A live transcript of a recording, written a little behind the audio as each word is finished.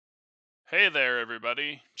Hey there,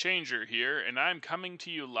 everybody. Changer here, and I'm coming to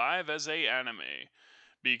you live as a anime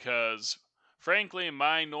because, frankly,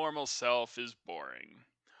 my normal self is boring.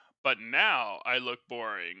 But now I look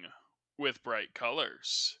boring with bright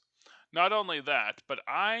colors. Not only that, but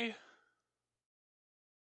I.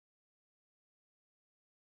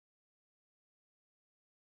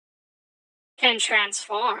 Can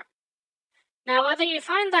transform. Now, whether you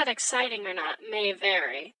find that exciting or not may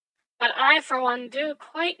vary, but I, for one, do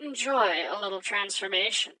quite enjoy a little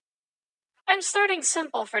transformation. I'm starting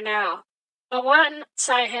simple for now, but once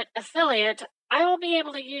I hit affiliate, I will be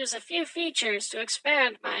able to use a few features to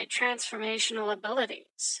expand my transformational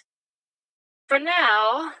abilities. For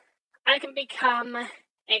now, I can become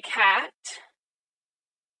a cat,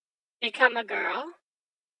 become a girl,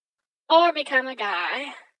 or become a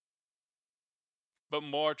guy. But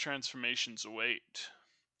more transformations await.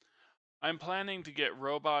 I'm planning to get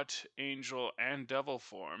robot, angel, and devil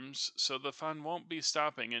forms, so the fun won't be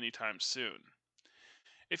stopping anytime soon.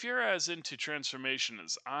 If you're as into transformation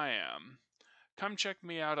as I am, come check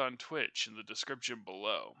me out on Twitch in the description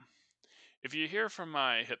below. If you hear from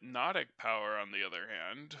my hypnotic power, on the other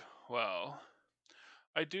hand, well,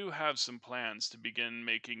 I do have some plans to begin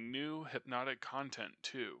making new hypnotic content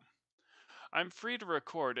too. I'm free to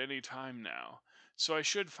record any time now, so I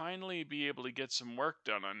should finally be able to get some work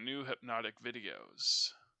done on new hypnotic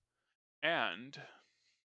videos. And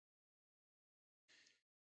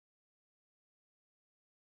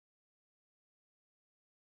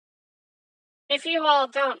If you all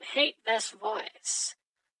don't hate this voice,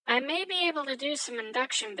 I may be able to do some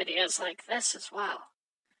induction videos like this as well.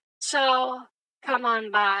 So, come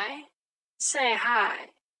on by, say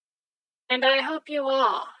hi, and I hope you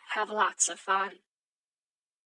all have lots of fun.